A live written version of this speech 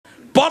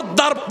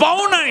পর্দার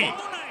পাও নাই,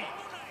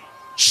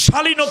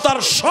 শালীনতার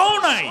শও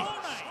নাই,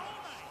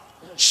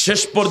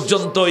 শেষ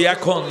পর্যন্ত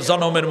এখন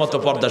জনমের মতো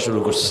পর্দা শুরু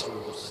করছে।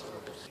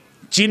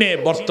 চীনে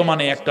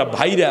বর্তমানে একটা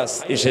ভাইরাস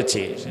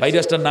এসেছে,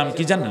 ভাইরাসটার নাম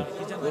কি জানেন?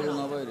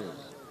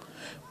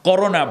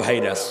 Corona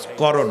virus.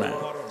 Corona,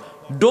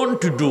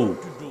 don't do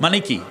মানে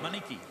কি?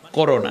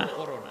 করোনা।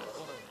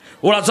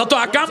 ওরা যত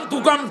আকাম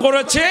কুকাম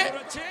করেছে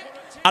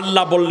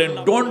আল্লাহ বললেন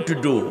ডোন্ট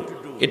ডু,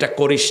 এটা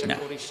করিস না।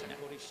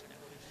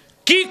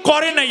 কি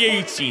করে না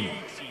এই চীন?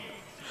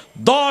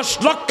 10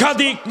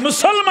 লক্ষাধিক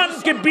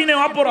মুসলমানকে বিনা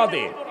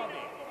অপরাধে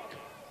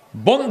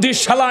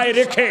বন্দিশালায়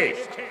রেখে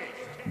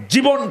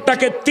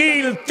জীবনটাকে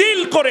তিল তিল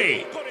করে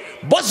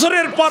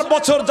বছরের পর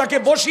বছর যাকে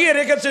বসিয়ে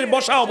রেখেছে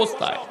বসা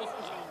অবস্থায়,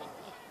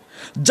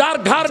 যার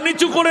ঘাড়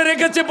নিচু করে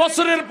রেখেছে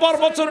বছরের পর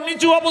বছর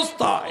নিচু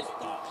অবস্থায়,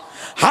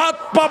 হাত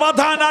পা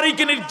বাঁধা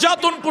নারীকে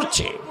নির্যাতন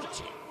করছে,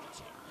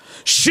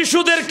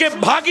 শিশুদেরকে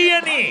ভাগিয়ে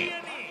নিয়ে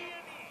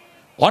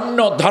অন্য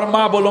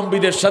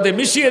ধর্মাবলম্বীদের সাথে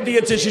মিশিয়ে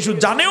দিয়েছে। শিশু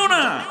জানেও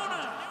না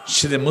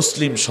সে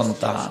মুসলিম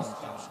সন্তান।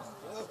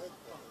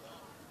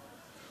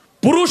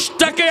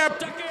 পুরুষটাকে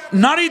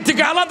নারী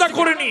থেকে আলাদা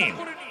করে নিয়ে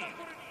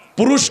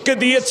পুরুষকে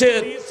দিয়েছে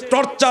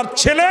টর্চার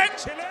ছেলে।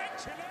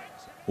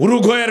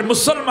 উরুগুয়ের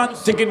মুসলমান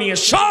থেকে নিয়ে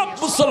সব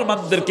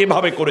মুসলমানদেরকে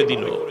এভাবে করে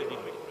দিল,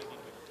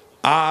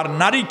 আর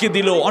নারীকে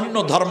দিল অন্য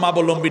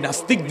ধর্মাবলম্বী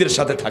নাস্তিকদের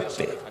সাথে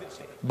থাকতে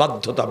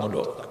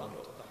বাধ্যতামূলক।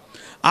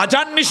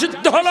 আজান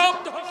নিষিদ্ধ হলো,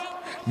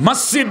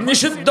 মসজিদ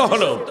নিষিদ্ধ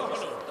হলো।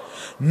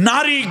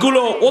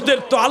 নারীগুলো, ওদের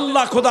তো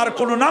আল্লাহ খোদার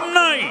কোনো নাম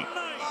নাই,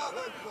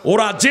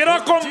 ওরা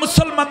যেরকম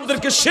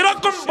মুসলমানদেরকে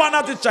সেরকম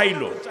বানাতে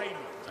চাইলো।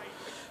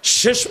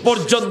 শেষ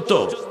পর্যন্ত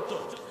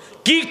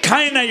কি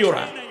খায় নাই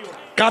ওরা?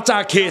 কাঁচা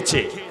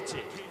খেয়েছে,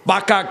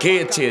 পাকা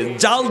খেয়েছে,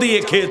 জাল দিয়ে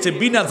খেয়েছে,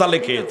 বিনা জালে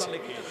খেয়েছে।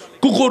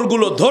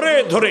 কুকুরগুলো ধরে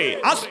ধরে,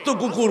 আস্ত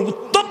কুকুর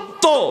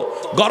উত্তপ্ত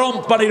গরম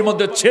পানির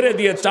মধ্যে ছেড়ে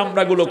দিয়ে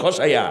চামড়াগুলো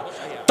খসাইয়া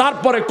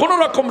তারপরে কোন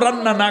রকম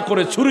রান্না না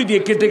করে ছুরি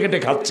দিয়ে কেটে কেটে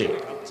খাচ্ছে।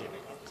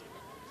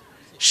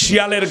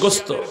 শিয়ালের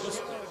গোস্ত,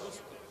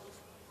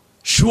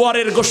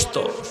 শুয়ারের গোস্ত,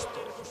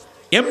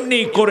 এমনি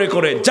করে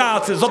করে যা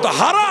আছে যত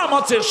হারাম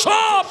আছে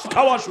সব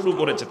খাওয়া শুরু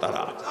করেছে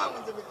তারা।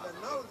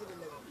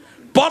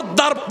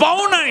 পর্দার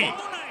পাও নাই,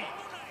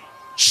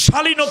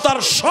 শালীনতার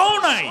শও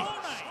নাই,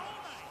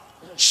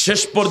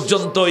 শেষ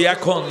পর্যন্ত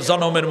এখন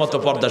জনমের মতো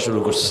পর্দা শুরু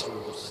করছে।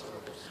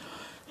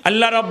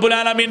 আল্লাহ রাব্বুল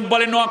আলামিন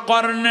বলেন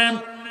ওয়াকারনা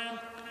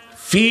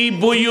ফি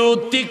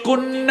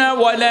বুয়ুতিকুন্না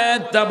ওয়ালা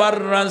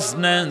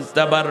তাবাররাজনা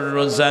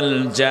তাবাররুজাল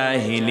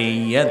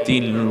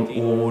জাহিলিয়াতিল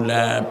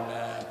উলা।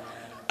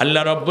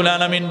 আল্লাহ রাব্বুল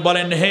আলামিন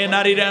বলেন, হে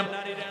নারীরা,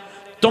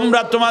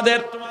 তোমরা তোমাদের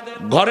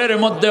ঘরের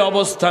মধ্যে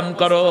অবস্থান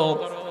করো,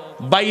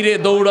 বাইরে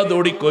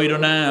দৌড়াদৌড়ি কইরো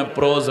না।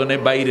 প্রয়োজনে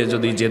বাইরে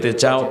যদি যেতে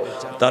চাও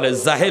তাহলে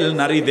জাহেল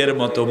নারীদের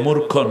মতো,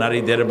 মূর্খ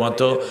নারীদের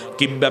মতো,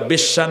 কিংবা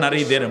বেশ্যা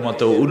নারীদের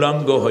মতো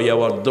উলঙ্গ হইয়া,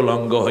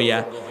 অর্ধলঙ্গ হইয়া,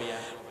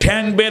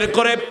 ঠ্যাং বের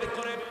করে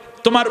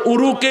তোমার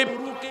উরুকে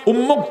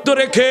উন্মুক্ত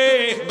রেখে,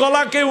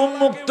 গলাকে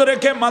উন্মুক্ত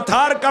রেখে,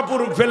 মাথার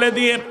কাপড় ফেলে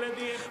দিয়ে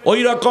ওই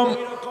রকম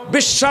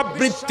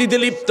বেশ্যাবৃত্তিতে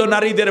লিপ্ত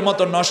নারীদের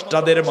মতো,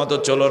 নষ্টাদের মতো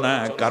চলো না।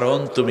 কারণ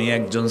তুমি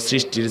একজন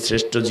সৃষ্টির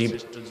শ্রেষ্ঠ জীব।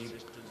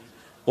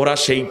 ওরা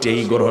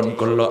সেইটাই গ্রহণ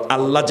করলো।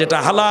 আল্লাহ যেটা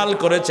হালাল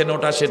করেছেন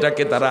ওটা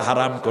সেটাকে তারা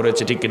হারাম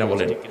করেছে, ঠিক কিনা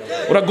বলেন?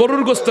 ওরা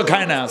গরুর গোস্ত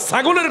খায় না,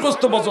 ছাগলের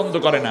গোস্ত পছন্দ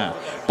করে না,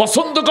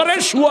 পছন্দ করে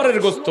শুয়ারের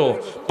গোস্ত,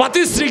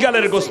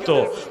 পাতিশ্রীগালের গোস্ত,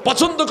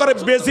 পছন্দ করে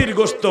বেজির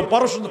গোস্ত,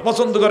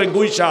 পছন্দ করে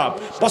গুইসাপ,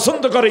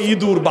 পছন্দ করে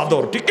ইঁদুর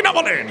বাদর, ঠিক কিনা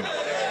বলেন?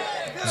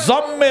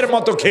 জম্মের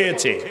মতো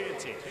খেয়েছে,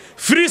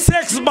 ফ্রি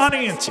সেক্স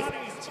বানিয়েছে।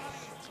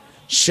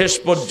 শেষ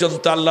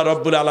পর্যন্ত আল্লাহ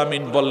রাব্বুল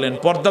আলামিন বললেন,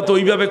 পর্দা তো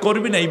ওইভাবে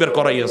করবি না, এইবার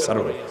করাইয়া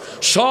ছাড়বে।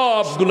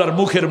 সবগুলার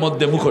মুখের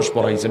মধ্যে মুখোশ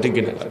পরাইছে, ঠিক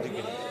না?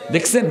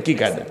 দেখছেন কি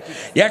কায়দা?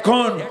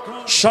 এখন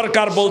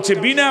সরকার বলছে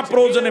বিনা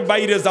প্রয়োজনে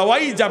বাইরে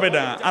যাওয়াই যাবে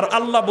না, আর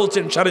আল্লাহ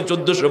বলছেন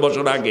 1450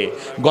 বছর আগে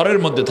ঘরের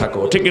মধ্যে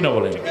থাকো, ঠিক না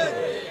বলেন?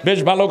 বেশ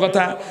ভালো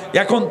কথা।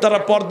 এখন তারা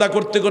পর্দা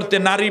করতে করতে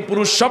নারী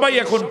পুরুষ সবাই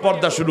এখন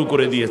পর্দা শুরু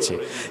করে দিয়েছে,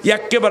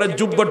 একেবারে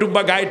জুব্বা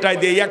টুব্বা গায়ে টাই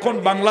দিয়ে। এখন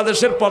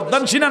বাংলাদেশের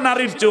পর্দানশীনা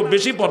নারীর চেয়েও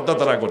বেশি পর্দা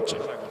তারা করছে।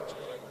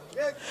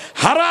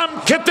 হারাম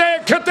খেতে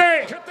খেতে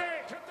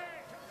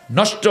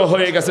নষ্ট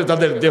হয়ে গেছে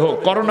তাদের দেহ।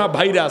 করোনা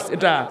ভাইরাস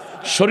এটা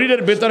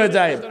শরীরের ভেতরে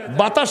যায়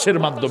বাতাসের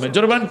মাধ্যমে।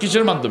 জোরবান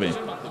কিসের মাধ্যমে?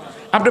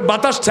 আপনি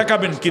বাতাস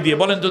ঠেকাবেন কি দিয়ে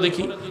বলেন তো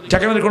দেখি?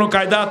 ঠেকানোর কোনো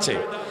কায়দা আছে?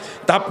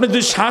 তা আপনি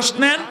যদি শ্বাস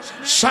নেন,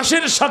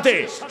 শ্বাসের সাথে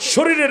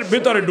শরীরের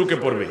ভেতরে ঢুকে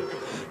পড়বে।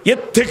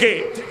 এর থেকে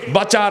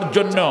বাঁচার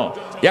জন্য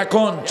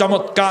এখন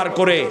চমৎকার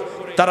করে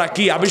তারা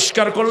কি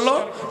আবিষ্কার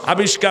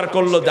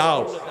করলো, দাও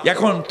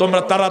এখন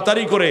তোমরা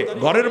তাড়াতাড়ি করে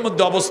ঘরের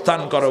মধ্যে অবস্থান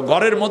করো,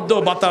 ঘরের মধ্যেও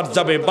বাতাস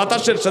যাবে,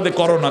 বাতাসের সাথে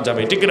করোনা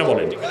যাবে, ঠিক না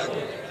বলেন?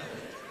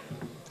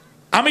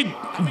 আমি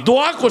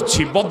দোয়া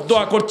করছি,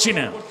 বদদোয়া করছি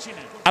না।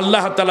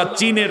 আল্লাহ তাআলা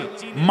চীনের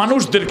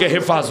মানুষদেরকে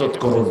হেফাজত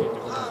করুন,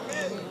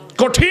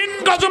 কঠিন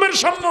গজবের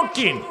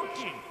সম্মুখীন।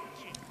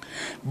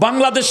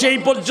 বাংলাদেশে এই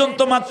পর্যন্ত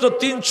মাত্র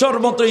 300-র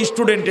মতো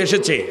স্টুডেন্ট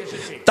এসেছে,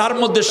 তার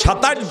মধ্যে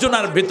 27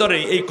 জনের ভেতরে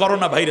এই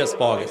করোনা ভাইরাস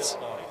পাওয়া গেছে।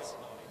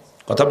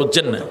 কথা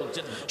বুঝছেন না?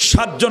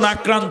 7 জন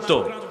আক্রান্ত,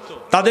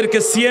 তাদেরকে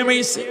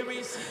সিএমএইছে,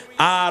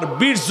 আর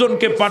 20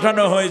 জনকে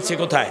পাঠানো হয়েছে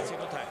কোথায়?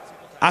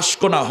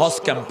 আশকোনা হজ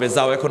ক্যাম্পে।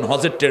 যাও এখন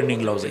হজের ট্রেনিং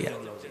লও যাইয়া।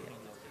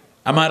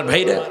 আমার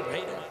ভাইরা,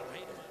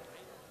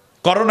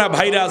 করোনা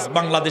ভাইরাস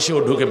বাংলাদেশেও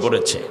ঢুকে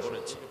পড়েছে।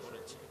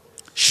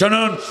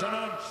 শুনুন,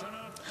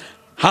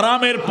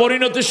 হারামের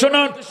পরিণতি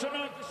শুনুন।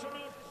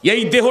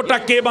 এই দেহটা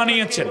কে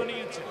বানিয়েছেন?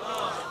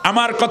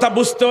 আমার কথা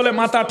বুঝতে হলে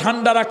মাথা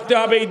ঠান্ডা রাখতে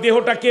হবে। এই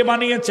দেহটা কে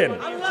বানিয়েছেন?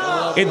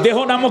 এই দেহ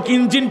নামক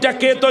ইঞ্জিনটা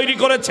কে তৈরি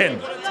করেছেন?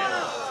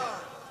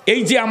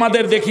 এই যে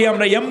আমাদের দেখি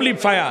আমরা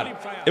অ্যাম্পলিফায়ার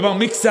এবং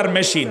মিক্সার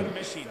মেশিন,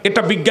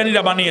 এটা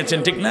বিজ্ঞানীরা বানিয়েছেন,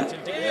 ঠিক না?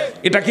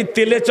 এটা কি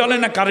তেলে চলে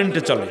না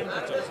কারেন্টে চলে?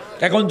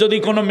 এখন যদি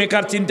কোনো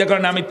মেকার চিন্তা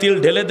করেন আমি তেল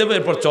ঢেলে দেবো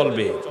এরপর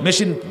চলবে,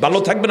 মেশিন ভালো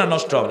থাকবে না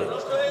নষ্ট হবে?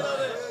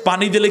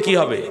 পানি দিলে কি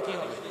হবে?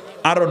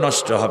 আরো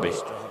নষ্ট হবে।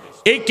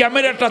 এই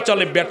ক্যামেরাটা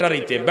চলে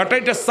ব্যাটারিতে,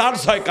 ব্যাটারিটা চার্জ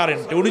হয়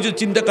কারেন্টে। উনি যদি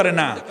চিন্তা করে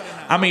না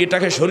আমি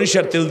এটাকে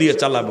সরিষার তেল দিয়ে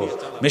চালাবো,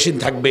 মেশিন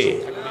থাকবে?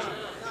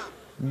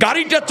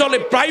 গাড়িটা চলে,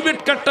 প্রাইভেট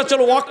কারটা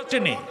চলে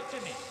অকটেনে,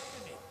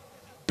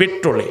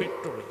 পেট্রোলে।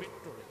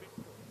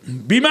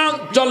 বিমান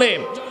চলে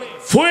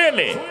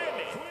ফুয়েলে,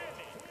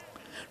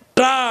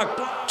 ট্রাক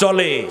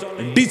চলে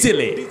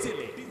ডিজেলে।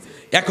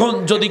 এখন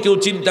যদি কেউ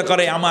চিন্তা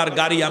করে আমার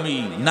গাড়ি আমি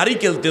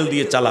নারিকেল তেল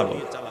দিয়ে চালাবো,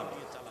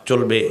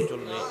 চলবে?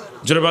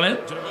 জোরে বলেন,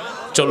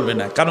 চলবে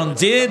না। কারণ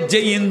যে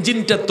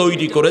ইঞ্জিনটা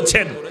তৈরি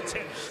করেছেন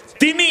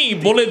তিনি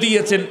বলে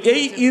দিয়েছেন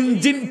এই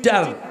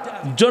ইঞ্জিনটার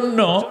জন্য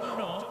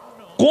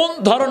কোন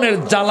ধরনের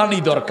জ্বালানি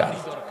দরকার।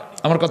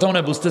 আমার কথা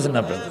মনে বুঝতেছেন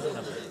না আপনারা?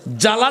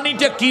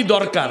 জ্বালানিটা কি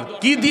দরকার,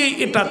 কি দিয়ে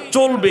এটা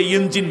চলবে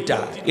ইঞ্জিনটা,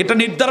 এটা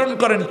নির্ধারণ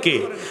করেন কে?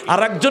 আর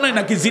একজনে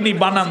নাকি যিনি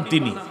বানান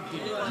তিনি।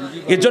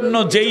 এজন্য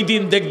যেই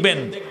দিন দেখবেন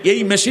এই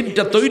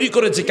মেশিনটা তৈরি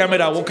করেছে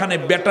ক্যামেরা, ওখানে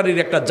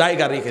ব্যাটারির একটা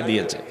জায়গা রেখে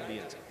দিয়েছে,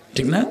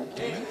 ঠিক না?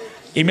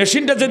 এই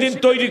মেশিনটা যেদিন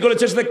তৈরি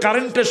করেছে সেটা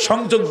কারেন্টের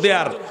সংযোগ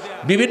দেওয়ার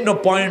বিভিন্ন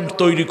পয়েন্ট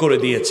তৈরি করে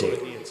দিয়েছে।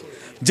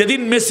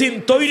 যেদিন মেশিন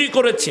তৈরি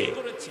করেছে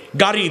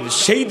গাড়ির,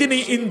 সেই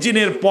দিনই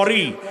ইঞ্জিনের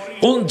পরই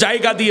কোন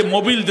জায়গা দিয়ে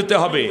মোবিল দিতে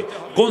হবে,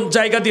 কোন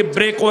জায়গা দিয়ে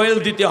ব্রেক অয়েল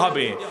দিতে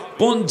হবে,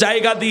 কোন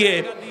জায়গা দিয়ে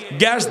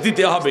গ্যাস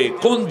দিতে হবে,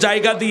 কোন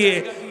জায়গা দিয়ে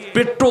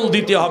পেট্রোল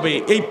দিতে হবে,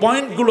 এই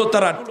পয়েন্টগুলো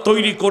তারা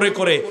তৈরি করে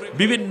করে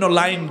বিভিন্ন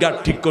লাইন গার্ড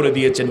ঠিক করে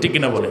দিয়েছেন, ঠিক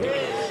না বলেন?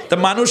 তা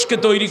মানুষকে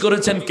তৈরি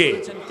করেছেন কে?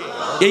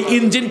 এই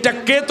ইঞ্জিনটা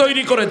কে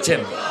তৈরি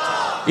করেছেন?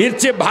 এর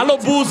চেয়ে ভালো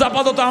বুঝ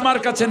আপাতত আমার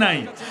কাছে নাই।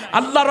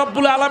 আল্লাহ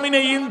রাব্বুল আলামিন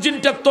এই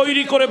ইঞ্জিনটা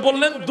তৈরি করে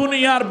বললেন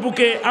দুনিয়ার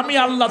বুকে আমি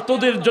আল্লাহ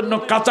তোদের জন্য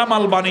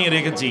কাঁচামাল বানিয়ে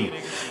রেখেছি।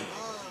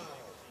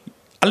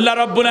 আল্লাহ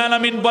রাব্বুল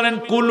আলামিন বলেন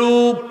কুলু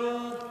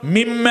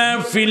মিম্মা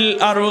ফিল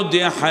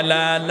আরদি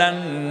হালালান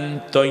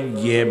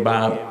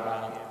তাইয়্যিবা,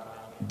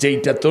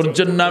 যেইটা তোর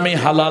জন্য আমি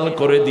হালাল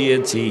করে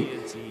দিয়েছি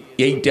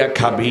এইটা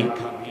খাবি,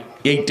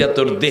 এইটা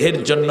তোর দেহের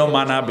জন্য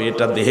মানাবে,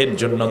 এটা দেহের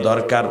জন্য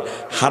দরকার।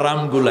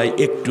 হারামগুলাই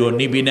একটুও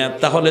নিবি না,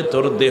 তাহলে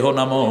তোর দেহ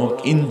নামক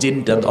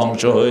ইঞ্জিনটা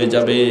ধ্বংস হয়ে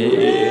যাবে।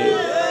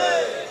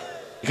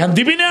 এখান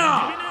দিবি না।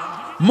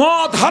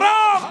 মদ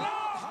হারাম,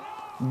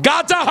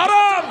 গাঁজা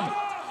হারাম,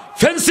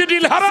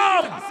 ফেন্সিডিল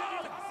হারাম,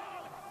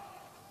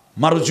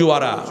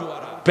 মারজুয়ারা,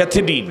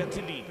 প্যাথিডিন,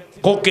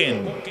 কোকেন,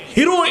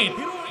 হিরোইন,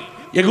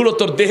 এগুলো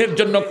তোর দেহের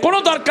জন্য কোনো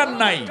দরকার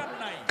নাই,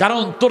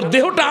 কারণ তোর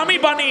দেহটা আমি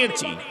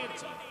বানিয়েছি।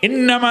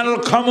 ইন্নামাল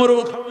খামরু,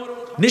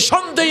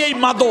 নিঃসন্দেহে এই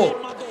মাদক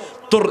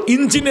তোর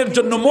ইঞ্জিনের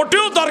জন্য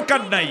মোটেও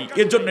দরকার নাই,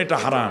 এজন্য এটা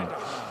হারাম।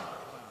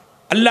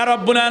 আল্লাহ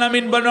রাব্বুল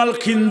আলামিন বলেন আল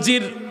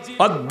খিনজির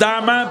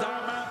আদ-দামা,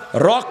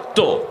 রক্ত,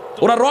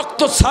 ওরা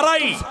রক্ত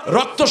ছাড়াই,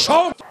 রক্ত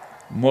সহ।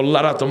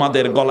 মোল্লারা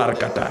তোমাদের গলার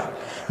কাটা,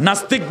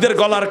 নাস্তিকদের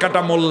গলার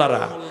কাটা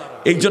মোল্লারা,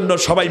 এই জন্য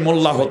সবাই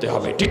মোল্লা হতে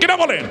হবে, ঠিক না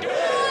বলেন?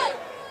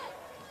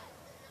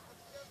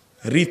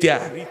 রিতা,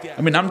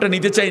 আমি নামটা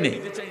নিতে চাই না,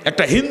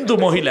 একটা হিন্দু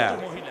মহিলা,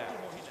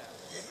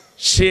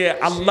 সে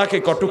আল্লাহকে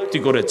কটূক্তি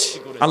করেছে।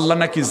 আল্লাহ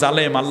নাকি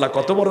জালেম, আল্লাহ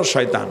কত বড়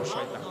শয়তান।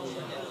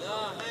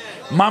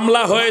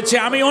 মামলা হয়েছে।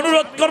 আমি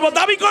অনুরোধ করব,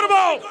 দাবি করব,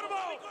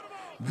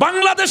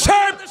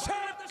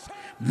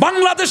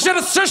 বাংলাদেশের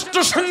শ্রেষ্ঠ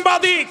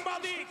সাংবাদিক,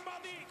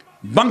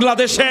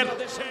 বাংলাদেশের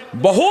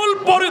বহুল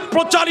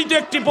প্রচারিত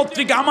একটি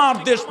পত্রিকা আমার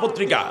দেশ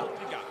পত্রিকা,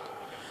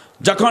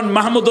 যখন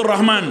মাহমুদুর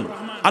রহমান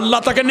আল্লাহ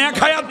তাকে নেক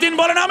হায়াত দিন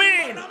বলেন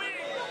আমিন,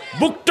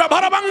 বুকটা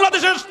ভরা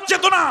বাংলাদেশের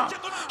চেতনা,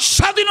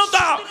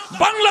 স্বাধীনতা,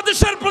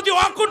 বাংলাদেশের প্রতি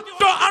অকুণ্ঠ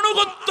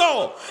আনুগত্য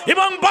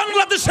এবং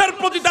বাংলাদেশের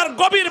প্রতি তার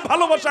গভীর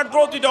ভালোবাসা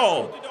গ্রথিত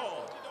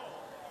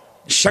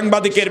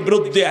সাংবাদিকের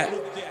বিরুদ্ধে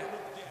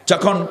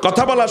যখন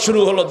কথা বলা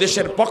শুরু হলো,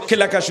 দেশের পক্ষে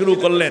লেখা শুরু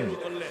করলেন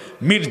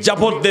মীর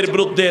জাফরদের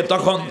বিরুদ্ধে,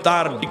 তখন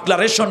তার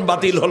ডিক্লারেশন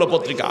বাতিল হলো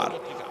পত্রিকার।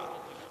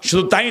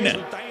 শুধু তাই না,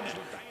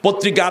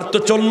 পত্রিকা আর তো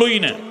চললই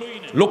না,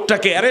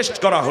 লোকটাকে অ্যারেস্ট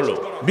করা হলো,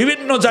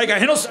 বিভিন্ন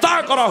জায়গায় হেনস্থা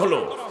করা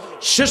হলো।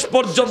 শেষ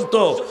পর্যন্ত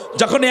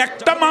যখন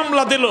একটা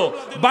মামলা দিল,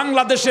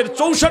 বাংলাদেশের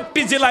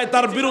 64 জেলায়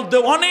তার বিরুদ্ধে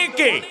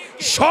অনেকে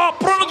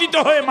স্বপ্রণোদিত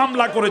হয়ে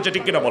মামলা করেছে,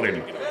 ঠিক কিনা বলেন?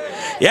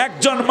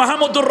 একজন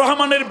মাহমুদুর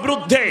রহমানের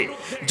বিরুদ্ধে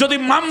যদি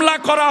মামলা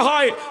করা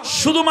হয়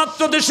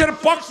শুধুমাত্র দেশের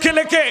পক্ষে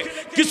লেখে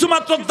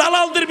কিছুমাত্র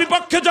দালালদের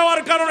বিপক্ষে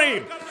যাওয়ার কারণে,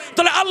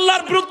 তাহলে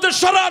আল্লাহর বিরুদ্ধে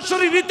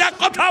সরাসরি রিতা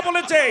কথা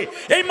বলেছে।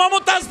 এই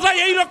মমতাজরা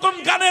এই রকম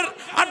গানের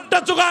আড্ডা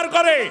জোগাড়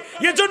করে,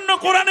 এজন্য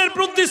কোরআনের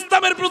বিরুদ্ধে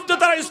ইসলামের বিরুদ্ধে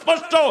তারা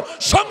স্পষ্ট।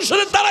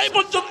 সংসদে তারাই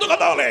পর্যন্ত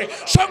কথা বলে,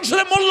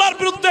 সংসদে মোল্লার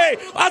বিরুদ্ধে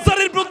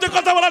আজহারের বিরুদ্ধে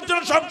কথা বলার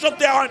জন্য সংসদ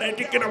দেওয়া হয় না,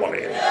 ঠিক কিনা বলে?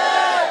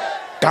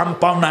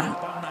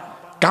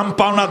 কাম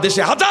পাওনা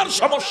দেশে হাজার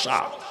সমস্যা,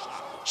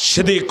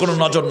 সেদিকে কোনো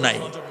নজর নাই।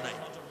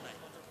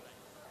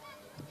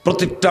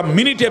 প্রত্যেকটা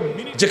মিনিটে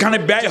যেখানে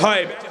ব্যয়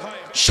হয়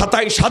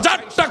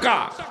 27,000 টাকা,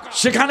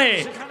 সেখানে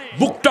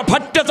বুকটা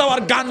ফাটতে যাওয়ার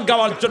গান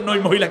গাওয়ার জন্য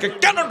ওই মহিলাকে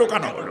কেন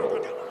ঢোকানো হলো?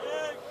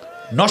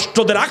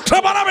 নষ্টদের আখড়া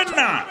বানাবেন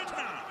না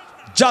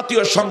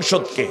জাতীয়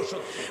সংসদকে।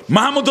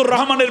 মাহমুদুর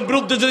রহমানের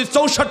বিরুদ্ধে যদি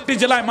 64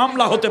 জেলায়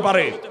মামলা হতে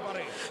পারে,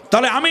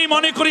 তাহলে আমি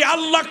মনে করি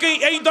আল্লাহকে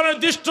এই ধরনের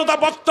দৃষ্টতা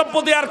বক্তব্য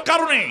দেওয়ার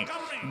কারণে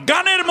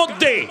গানের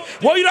মধ্যে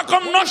ওই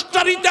রকম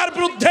নষ্টারিতার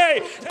বিরুদ্ধে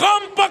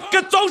কমপক্ষে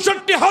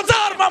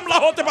 64,000 মামলা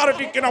হতে পারে,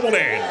 ঠিক কিনা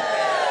বলেন?